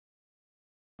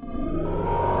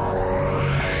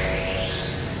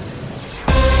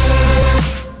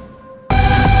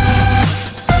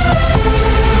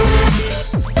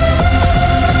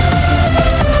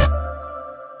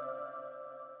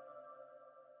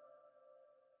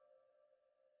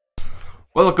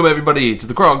Welcome everybody to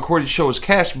the Krogg Recorded Show's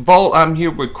Cash Vault. I'm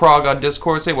here with Krogg on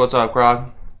Discord. Say what's up, Krogg.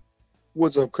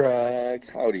 What's up, Krogg?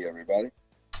 Howdy, everybody.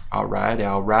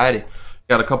 Alrighty.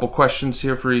 Got a couple questions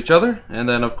here for each other, and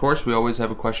then of course we always have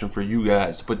a question for you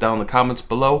guys. Put down in the comments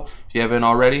below if you haven't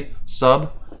already.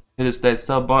 Hit us that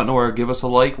sub button or give us a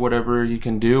like, whatever you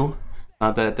can do.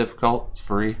 Not that difficult. It's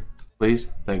free.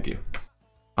 Please, thank you.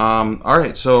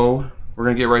 Alright, so we're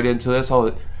gonna get right into this.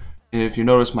 If you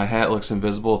notice my hat looks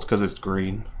invisible, it's because it's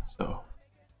green, so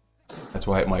that's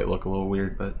why it might look a little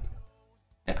weird, but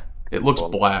yeah, it looks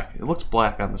black. It looks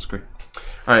black on the screen.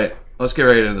 All right, let's get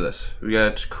right into this. We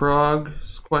got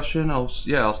Krogg's question. I'll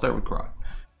start with Krogg.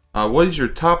 What is your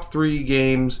top 3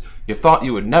 games you thought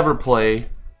you would never play?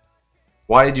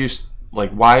 Why did you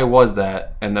Why was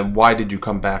that? And then why did you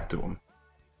come back to them?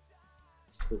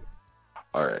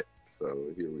 All right, so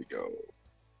here we go.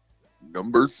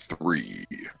 Number 3.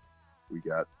 We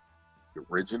got the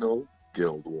original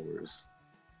Guild Wars.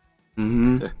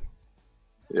 Mm-hmm.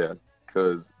 Yeah,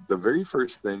 because the very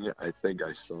first thing I think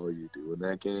I saw you do in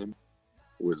that game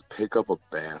was pick up a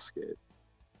basket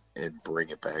and bring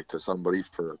it back to somebody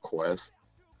for a quest.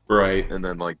 Right. And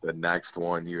then, like, the next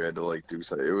one you had to, like, do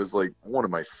something. It was, like, one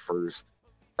of my first,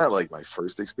 not, like, my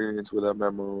first experience with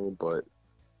MMO, but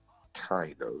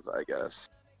kind of, I guess.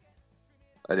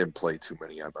 I didn't play too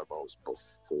many MMOs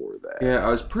before that. Yeah, I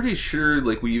was pretty sure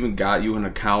like we even got you an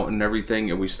account and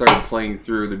everything, and we started playing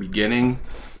through the beginning,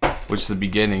 which the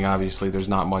beginning obviously there's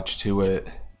not much to it.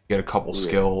 You get a couple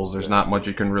skills, there's not much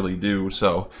you can really do.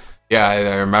 So yeah,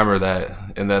 I remember that,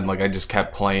 and then like I just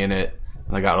kept playing it,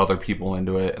 and I got other people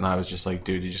into it, and I was just like,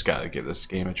 dude, you just gotta give this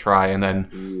game a try. And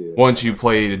then once you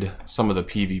played some of the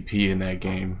PvP in that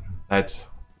game, that's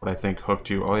what I think hooked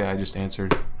you. Oh yeah, I just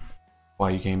answered why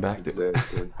you came back to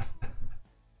it.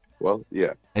 Well,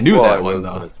 yeah. I knew that I one, was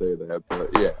though. going to say that,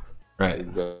 but yeah. Right.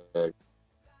 Exactly.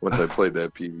 Once I played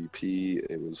that PvP,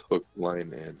 it was hook,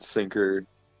 line, and sinker.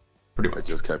 Pretty much. I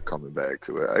just kept coming back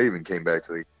to it. I even came back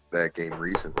to that game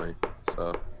recently.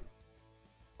 So,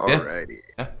 alrighty.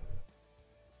 Yeah.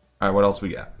 All right, what else we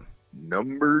got?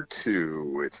 Number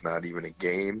 2. It's not even a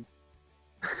game.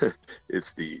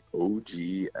 It's the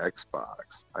OG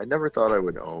Xbox. I never thought I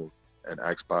would own an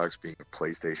Xbox, being a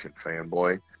PlayStation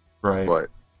fanboy. Right. But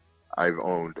I've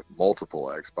owned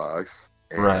multiple Xbox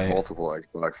and multiple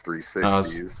Xbox 360s.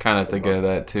 I was kind of thinking of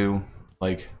that too.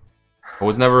 Like, I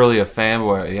was never really a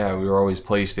fanboy. Yeah, we were always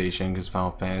PlayStation because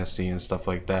Final Fantasy and stuff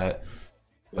like that.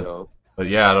 But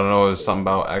yeah, I don't know. It was something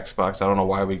about Xbox. I don't know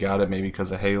why we got it. Maybe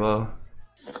because of Halo.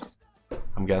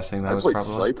 I'm guessing that was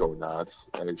probably. Psychonauts,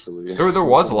 actually. There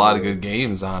was a lot of good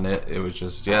games on it. It was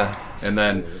just and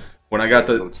then when I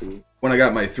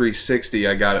got my 360,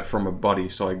 I got it from a buddy.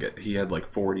 So he had like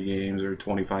 40 games or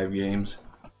 25 games.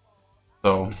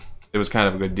 So it was kind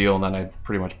of a good deal. And then I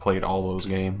pretty much played all those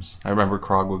games. I remember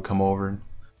Krogg would come over and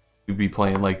we'd be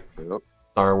playing like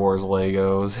Star Wars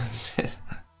Legos and shit.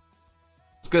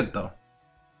 It's good though.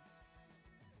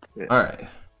 Yeah. All right.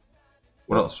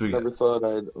 What else we got? Never thought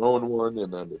I'd own one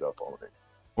and ended up owning.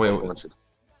 Wait, was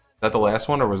that the last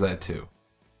one or was that 2?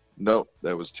 No,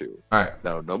 that was 2. All right.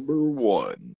 Now, number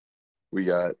 1, we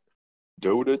got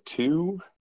Dota 2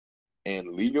 and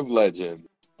League of Legends.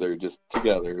 They're just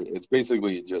together. It's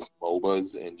basically just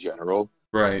MOBAs in general.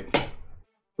 Right.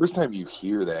 First time you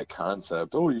hear that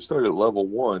concept, you start at level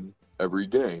 1 every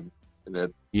game. And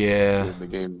then the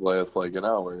games last like an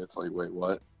hour. It's like, wait,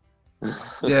 what?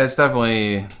 Yeah, it's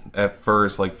definitely, at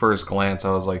first glance, I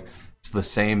was like, it's the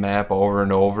same map over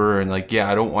and over, and like,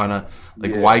 I don't want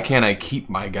to, why can't I keep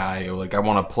my guy? Or like, I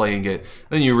want to play and get.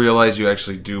 Then you realize you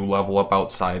actually do level up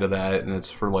outside of that, and it's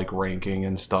for like ranking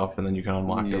and stuff, and then you can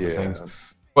unlock other things.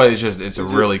 But it's a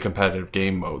really competitive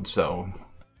game mode, so.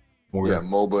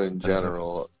 MOBA in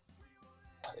general.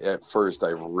 At first, I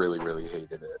really, really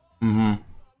hated it.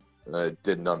 Mm-hmm. I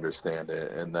didn't understand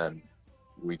it, and then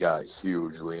we got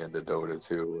hugely into Dota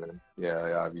 2, and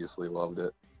I obviously loved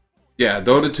it. Yeah,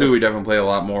 Dota 2 we definitely play a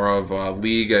lot more of.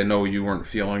 League, I know you weren't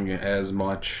feeling it as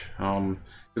much.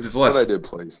 Because it's less. But I did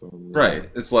play some. Right,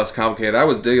 it's less complicated. I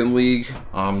was digging League,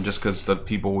 just because the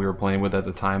people we were playing with at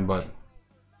the time. But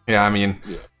yeah, I mean,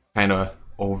 kind of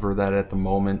over that at the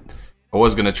moment. I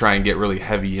was gonna try and get really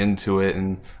heavy into it,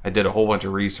 and I did a whole bunch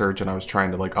of research, and I was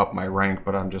trying to like up my rank.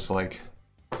 But I'm just like,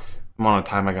 amount of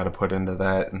time I got to put into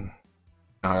that, and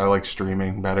I like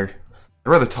streaming better. I'd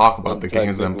rather talk about the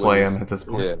games than play them at this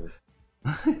point. Yeah.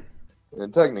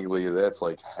 And technically, that's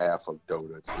like half of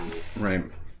Dota 2. Right.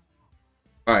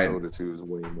 All right. Dota 2 is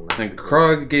way more. And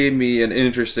Krogg gave me an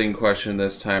interesting question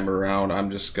this time around. I'm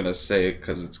just gonna say it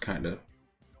because it's kind of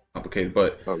complicated,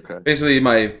 but basically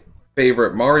my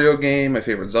favorite Mario game, my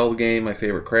favorite Zelda game, my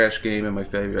favorite Crash game, and my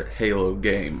favorite Halo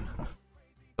game.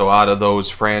 So out of those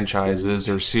franchises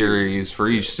or series, for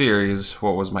each series,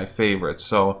 what was my favorite?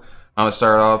 So I'm gonna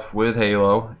start off with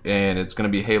Halo, and it's gonna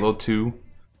be Halo 2.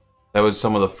 That was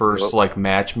some of the first Yep. like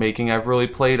matchmaking I've really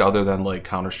played, other than like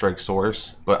Counter-Strike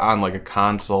Source. But on like a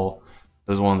console,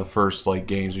 it was one of the first like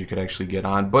games you could actually get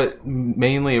on. But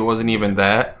mainly, it wasn't even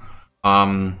that.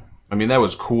 I mean that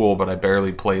was cool, but I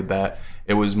barely played that.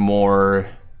 It was more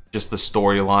just the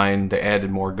storyline. They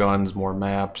added more guns, more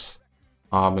maps.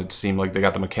 It seemed like they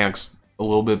got the mechanics a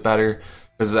little bit better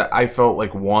because I felt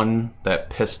like that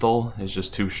pistol is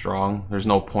just too strong. There's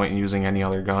no point in using any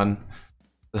other gun,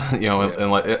 you know, Yeah.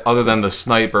 and like other than the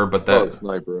sniper. But Oh, that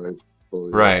sniper rifle.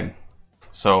 Yeah. right.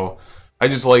 So I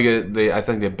just like it. I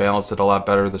think they balanced it a lot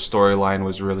better. The storyline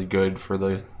was really good for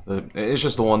the. It's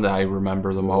just the one that I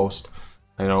remember the Yeah. most.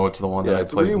 I know it's the one that Yeah, I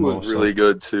played 3 the was most. really So.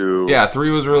 good too. Yeah, 3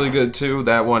 was really good too.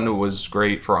 That one was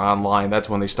great for online. That's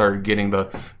when they started getting the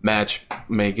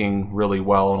matchmaking really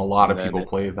well, and a lot And of people then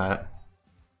played that.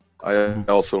 I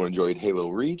also enjoyed Halo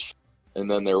Reach. And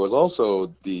then there was also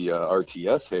the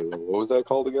RTS Halo. What was that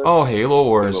called again? Oh, Halo Halo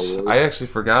Wars. I Wars. actually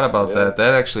forgot about Yeah, that.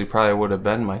 That actually probably would have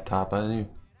been my top. I didn't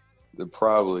even...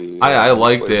 probably. I We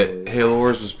liked played it. more. Halo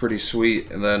Wars was pretty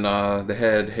sweet, and then they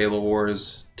had Halo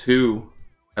Wars 2.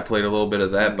 I played a little bit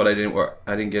of that, but Mhm.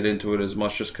 I didn't get into it as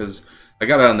much just because I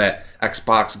got it on that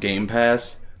Xbox Game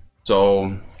Pass.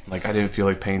 So like I didn't feel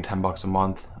like paying $10 a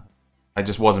month. I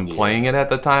just wasn't playing Yeah. it at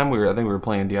the time. I think we were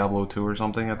playing Diablo 2 or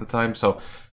something at the time, so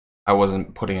I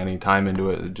wasn't putting any time into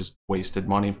it. It just wasted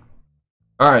money.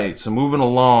 All right, so moving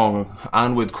along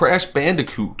on with Crash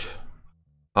Bandicoot.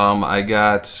 I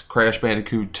got Crash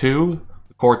Bandicoot 2,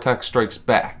 Cortex Strikes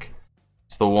Back.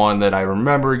 It's the one that I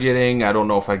remember getting. I don't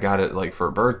know if I got it like for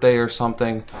a birthday or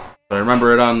something, but I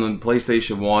remember it on the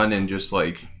PlayStation 1 and just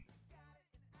like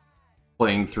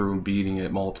playing through and beating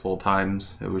it multiple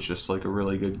times. It was just like a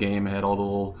really good game. It had all the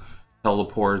little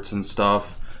teleports and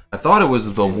stuff. I thought it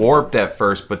was the Yeah. Warped at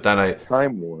first, but then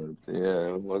Time Warped.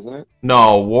 Yeah, wasn't it?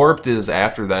 no, Warped is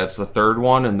after that. It's the third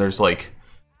one, and there's like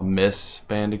a Miss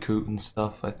Bandicoot and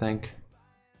stuff, I think.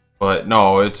 But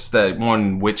no, it's that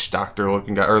one witch doctor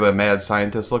looking guy, or the mad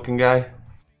scientist looking guy.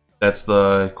 That's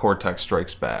the Cortex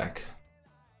Strikes Back.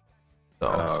 So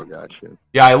Oh, gotcha.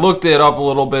 yeah, I looked it up a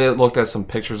little bit, looked at some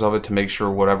pictures of it to make sure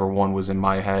whatever one was in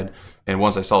my head. And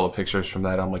once I saw the pictures from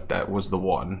that, I'm like, that was the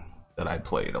one that I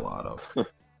played a lot of.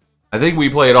 I think we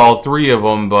played all 3 of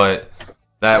them, but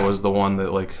that was the one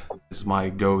that like is my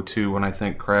go-to when I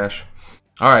think Crash.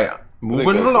 All right, I think moving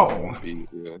that's the along. one beat,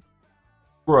 yeah.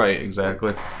 Right,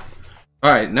 exactly.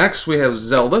 All right, next we have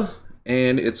Zelda,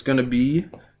 and it's gonna be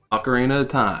Ocarina of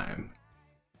Time.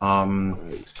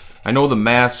 Nice. I know the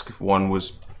Mask one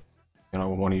was,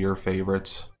 one of your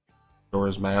favorites,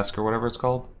 Dora's Mask or whatever it's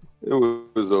called. It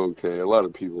was okay. A lot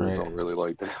of people Right. don't really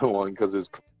like that one because it's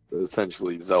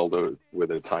essentially Zelda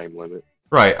with a time limit.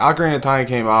 Right, Ocarina of Time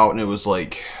came out, and it was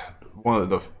like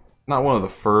not one of the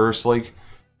first like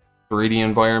 3D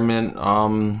environment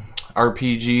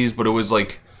RPGs, but it was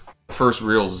like the first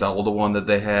real Zelda one that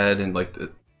they had, and like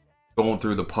going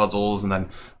through the puzzles and then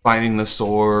finding the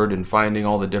sword and finding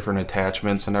all the different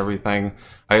attachments and everything.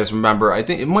 I just remember, I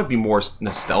think it might be more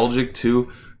nostalgic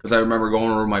too, because I remember going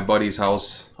over to my buddy's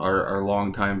house, our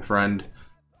longtime friend,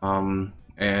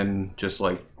 and just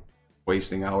like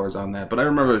wasting hours on that. But I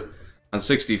remember on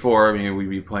 64, I mean, we'd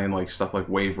be playing like stuff like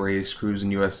Wave Race,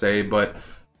 Cruising USA, but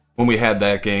when we had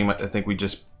that game, I think we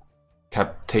just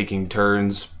kept taking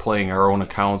turns playing our own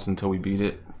accounts until we beat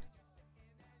it.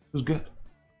 It was good.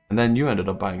 And then you ended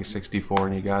up buying a 64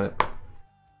 and you got it.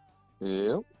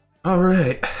 Yep.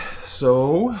 Alright,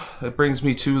 so that brings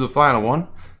me to the final one.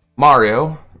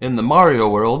 Mario. In the Mario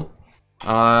world,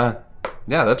 yeah,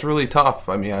 that's really tough.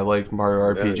 I mean, I like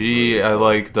Mario That is RPG,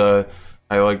 really tough.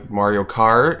 I like Mario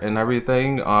Kart and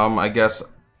everything. I guess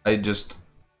I just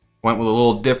went with a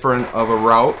little different of a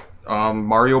route.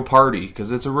 Mario Party,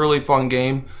 because it's a really fun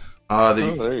game. Oh,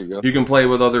 there you go. You can play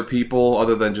with other people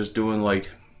other than just doing like,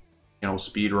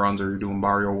 speed runs, or you're doing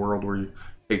Mario World where you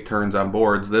take turns on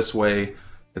boards. This way,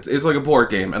 it's like a board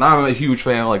game, and I'm a huge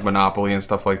fan of like Monopoly and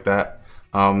stuff like that.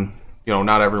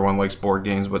 Not everyone likes board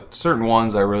games, but certain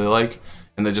ones I really like,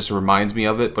 and that just reminds me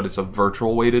of it. But it's a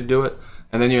virtual way to do it,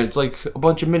 and then it's like a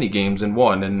bunch of mini games in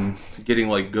one, and getting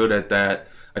like good at that.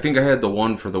 I think I had the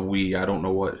one for the Wii. I don't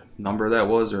know what number that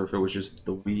was, or if it was just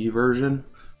the Wii version,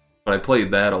 but I played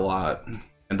that a lot,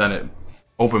 and then it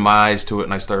opened my eyes to it,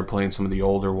 and I started playing some of the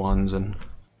older ones, and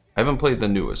I haven't played the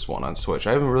newest one on Switch.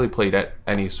 I haven't really played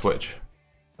any Switch,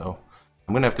 so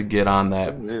I'm gonna have to get on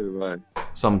that Neither have I.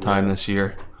 sometime Yeah. this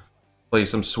year. play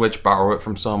some Switch, borrow it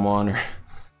from someone, or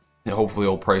hopefully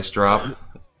it'll price drop.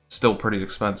 Still pretty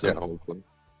expensive. Yeah, hopefully.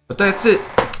 But that's it.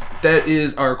 That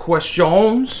is our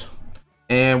questions.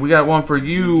 And we got one for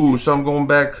you, so I'm going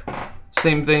back.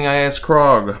 Same thing I asked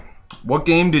Krogg. What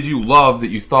game did you love that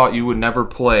you thought you would never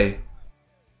play?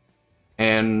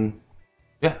 And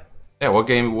yeah, what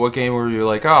game were you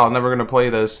like, oh, I'm never gonna play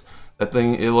this. That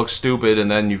thing, it looks stupid, and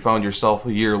then you found yourself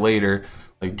a year later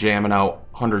like jamming out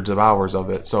hundreds of hours of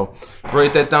it. So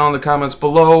write that down in the comments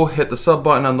below. Hit the sub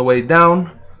button on the way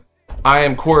down. I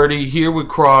am QWERTY here with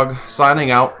Krogg,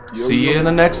 signing out. See you in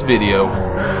the next video.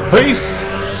 Peace!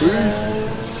 Peace.